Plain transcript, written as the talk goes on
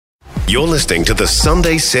You're listening to the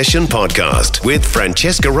Sunday Session podcast with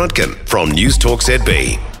Francesca Rudkin from News Talk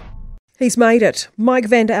ZB. He's made it. Mike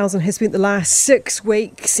van der Elzen has spent the last 6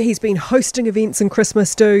 weeks. He's been hosting events and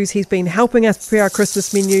Christmas do's. He's been helping us prepare our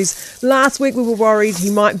Christmas menus. Last week we were worried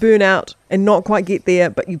he might burn out and not quite get there,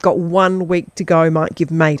 but you've got 1 week to go, Mike.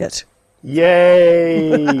 You've made it.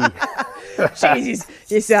 Yay! Jeez,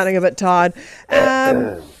 you're sounding a bit tired.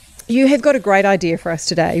 You have got a great idea for us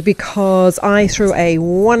today because I threw a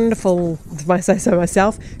wonderful, if I say so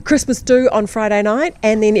myself, Christmas do on Friday night,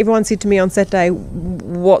 and then everyone said to me on Saturday,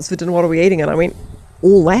 what's for dinner, what are we eating? And I went,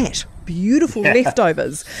 all that. Beautiful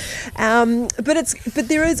leftovers. But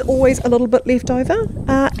there is always a little bit left over,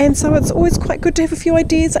 and so it's always quite good to have a few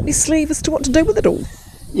ideas up your sleeve as to what to do with it all.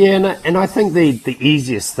 Yeah, and I think the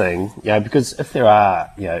easiest thing, because if there are,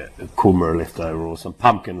 kumara left over or some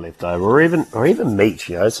pumpkin left over, or even meat,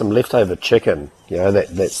 some leftover chicken,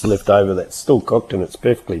 that's left over that's still cooked and it's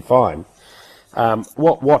perfectly fine.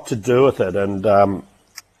 What to do with it, and a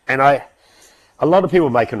lot of people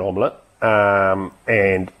make an omelette,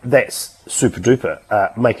 and that's super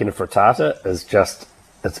duper. Making a frittata is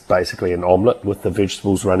it's basically an omelette with the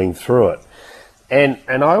vegetables running through it, and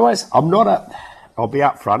I'll be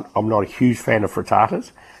up front, I'm not a huge fan of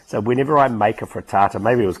frittatas. So whenever I make a frittata,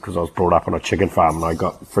 maybe it was because I was brought up on a chicken farm and I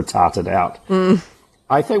got frittataed out.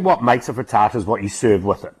 I think what makes a frittata is what you serve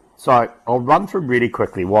with it. So I'll run through really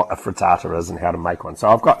quickly what a frittata is and how to make one. So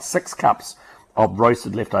I've got 6 cups of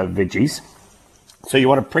roasted leftover veggies. So you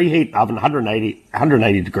want to preheat oven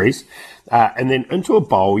 180 degrees, and then into a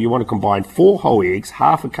bowl you want to combine 4 whole eggs,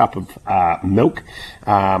 half a cup of milk,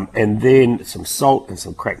 and then some salt and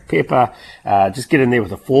some cracked pepper. Just get in there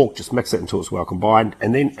with a fork, just mix it until it's well combined,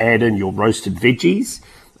 and then add in your roasted veggies.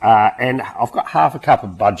 And I've got half a cup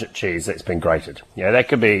of budget cheese that's been grated. That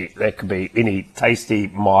could be any tasty,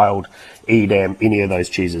 mild, Edam, any of those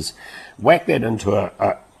cheeses. Whack that into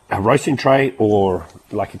a roasting tray or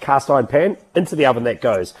like a cast iron pan, into the oven that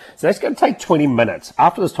goes. So that's going to take 20 minutes.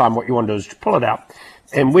 After this time, what you want to do is pull it out,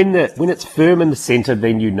 and when it's firm in the center,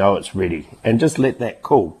 then you know it's ready, and just let that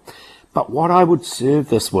cool. But what I would serve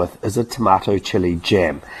this with is a tomato chili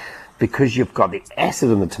jam, because you've got the acid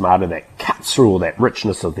in the tomato that cuts through all that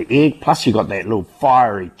richness of the egg, plus you've got that little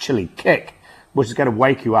fiery chili kick, which is going to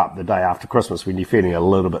wake you up the day after Christmas when you're feeling a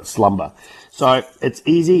little bit slumber. So it's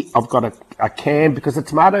easy. I've got a can, because our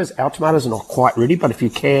tomatoes are not quite ready, but if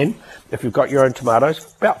you've got your own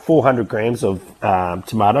tomatoes, about 400 grams of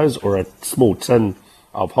tomatoes, or a small tin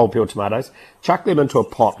of whole peel tomatoes, chuck them into a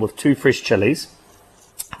pot with 2 fresh chilies,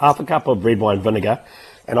 half a cup of red wine vinegar,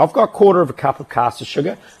 and I've got 1/4 cup of caster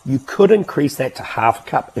sugar. You could increase that to half a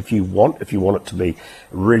cup if you want it to be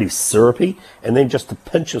really syrupy, and then just a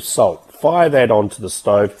pinch of salt. Fire that onto the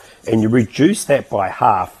stove, and you reduce that by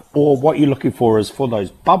half. Or what you're looking for is for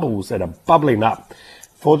those bubbles that are bubbling up,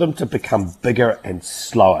 for them to become bigger and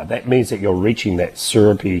slower. That means that you're reaching that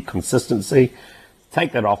syrupy consistency.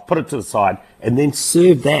 Take that off, put it to the side, and then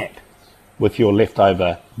serve that with your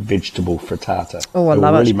leftover vegetable frittata. Oh, I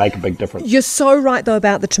love it. It'll really make a big difference. You're so right, though,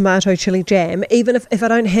 about the tomato chili jam. Even if I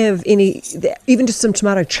don't have any, even just some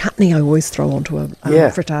tomato chutney, I always throw onto a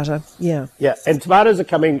frittata. Yeah. Yeah, and tomatoes are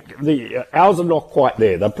coming. Ours are not quite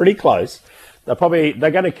there. They're pretty close. They're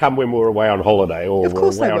going to come when we're away on holiday, or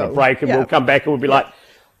we're away on a break, and we'll come back and we'll be like,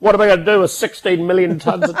 what am I going to do with 16 million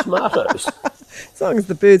tonnes of tomatoes? As long as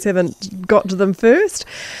the birds haven't got to them first.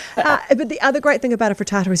 But the other great thing about a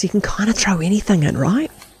frittata is you can kind of throw anything in,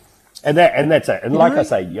 right? And that's it. And like I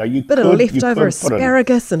say, you bit of leftover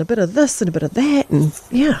asparagus and a bit of this and a bit of that, and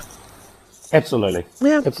Absolutely.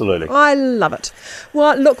 Yeah. Absolutely. I love it.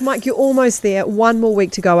 Well, look, Mike, you're almost there. 1 more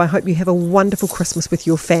week to go. I hope you have a wonderful Christmas with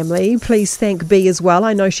your family. Please thank Bea as well.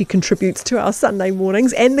 I know she contributes to our Sunday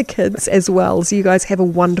mornings, and the kids as well. So you guys have a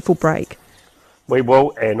wonderful break. We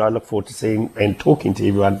will, and I look forward to seeing and talking to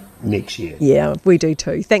everyone next year. Yeah, we do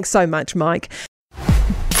too. Thanks so much, Mike.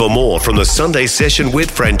 For more from the Sunday Session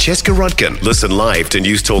with Francesca Rudkin, listen live to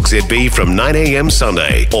News Talk ZB from 9 a.m.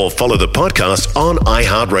 Sunday, or follow the podcast on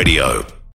iHeartRadio.